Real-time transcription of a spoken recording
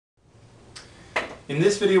In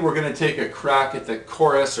this video we're going to take a crack at the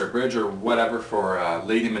chorus or bridge or whatever for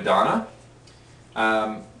Lady Madonna.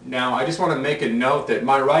 Now I just want to make a note that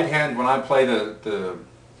my right hand, when I play the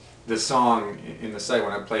song in the sight,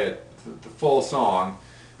 when I play it, the full song,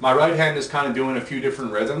 my right hand is kind of doing a few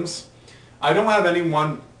different rhythms. I don't have any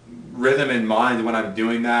one rhythm in mind when I'm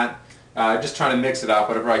doing that. Just trying to mix it up,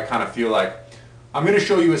 whatever I kind of feel like. I'm going to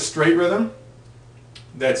show you a straight rhythm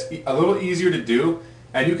that's a little easier to do,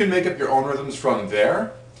 and you can make up your own rhythms from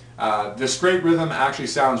there. The straight rhythm actually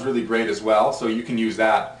sounds really great as well, so you can use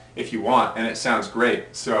that if you want, and it sounds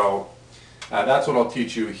great. So that's what I'll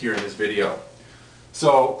teach you here in this video.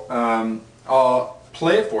 So I'll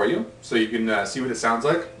play it for you so you can see what it sounds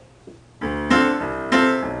like.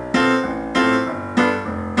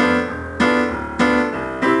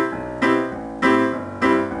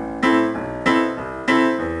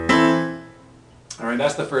 Alright,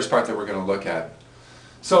 that's the first part that we're going to look at.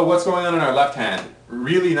 So what's going on in our left hand?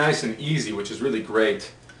 Really nice and easy, which is really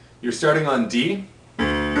great. You're starting on D.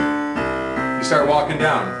 You start walking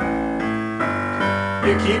down.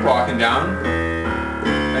 You keep walking down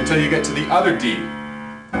until you get to the other D.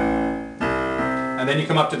 And then you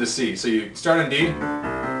come up to the C. So you start on D,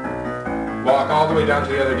 walk all the way down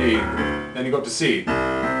to the other D, then you go up to C.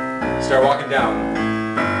 Start walking down.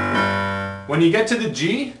 When you get to the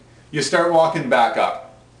G, you start walking back up.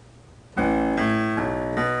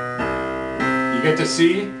 You get to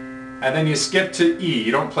C, and then you skip to E.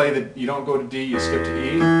 You don't go to D, you skip to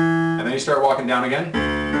E, and then you start walking down again.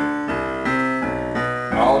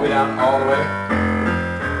 All the way down, all the way.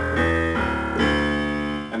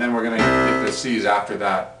 And then we're going to hit the C's after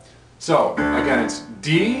that. So, again, it's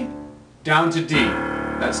D down to D.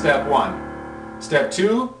 That's step one. Step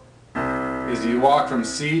two is you walk from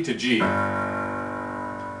C to G.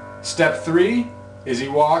 Step three is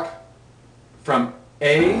you walk from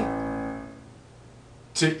A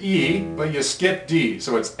to E, but you skip D.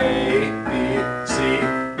 So it's A, B, C,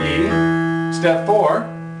 E. Step four,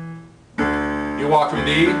 you walk from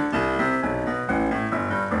D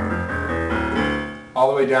all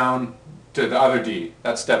the way down to the other D.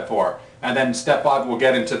 That's step four. And then step five, we'll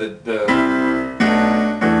get into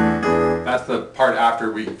that's the part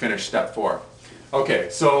after we finish step four. Okay,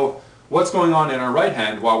 so what's going on in our right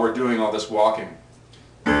hand while we're doing all this walking?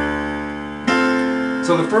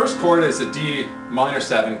 So the first chord is a D minor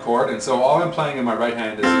 7 chord, and so all I'm playing in my right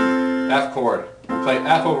hand is an F chord. We play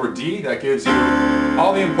F over D, that gives you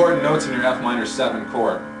all the important notes in your F minor 7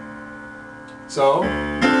 chord. So,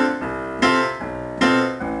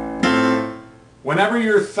 whenever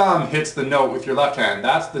your thumb hits the note with your left hand,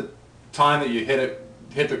 that's the time that you hit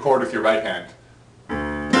the chord with your right hand.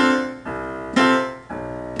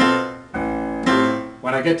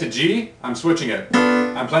 When I get to G, I'm switching it.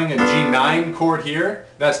 I'm playing a G9 chord here.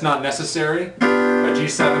 That's not necessary. A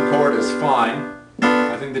G7 chord is fine.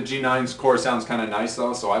 I think the G9's chord sounds kind of nice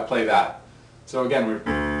though, so I play that. So again, we're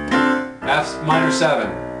F minor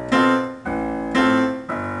 7,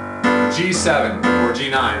 G7 or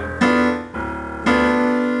G9,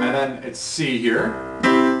 and then it's C here,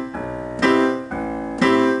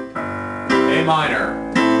 A minor,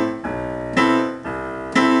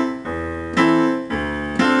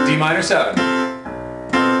 D minor 7,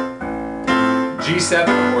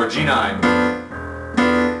 G7 or G9.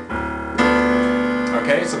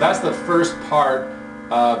 Okay, so that's the first part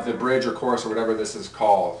of the bridge or chorus or whatever this is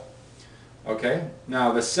called. Okay,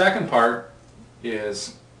 now the second part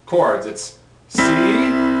is chords. It's C,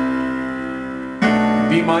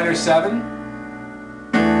 B minor 7,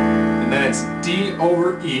 and then it's D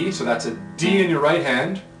over E, so that's a D in your right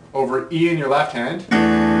hand over E in your left hand,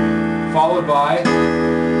 followed by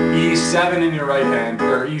E7 in your right hand,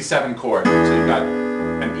 or E7 chord. So you've got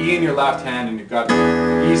an E in your left hand and you've got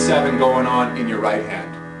E7 going on in your right hand.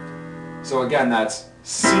 So again, that's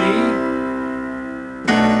C,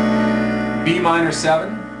 B minor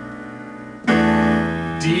 7,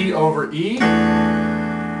 D over E,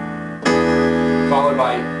 followed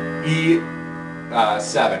by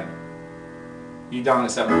E7, E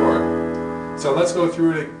dominant 7 chord. So let's go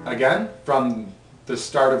through it again from the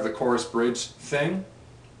start of the chorus bridge thing.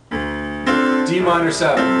 D minor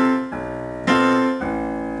 7,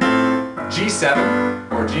 G7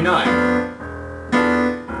 or G9,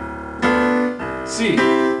 C,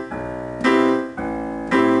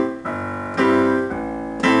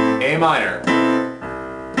 A minor,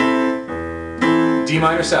 D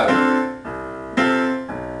minor 7,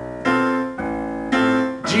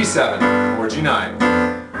 G7 or G9,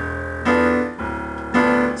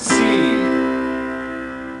 C,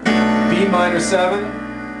 B minor 7,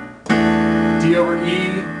 D over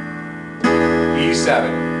E,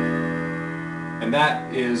 E7. And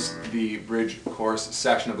that is the bridge chorus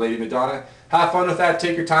section of Lady Madonna. Have fun with that,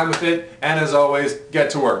 take your time with it, and as always, get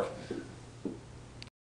to work.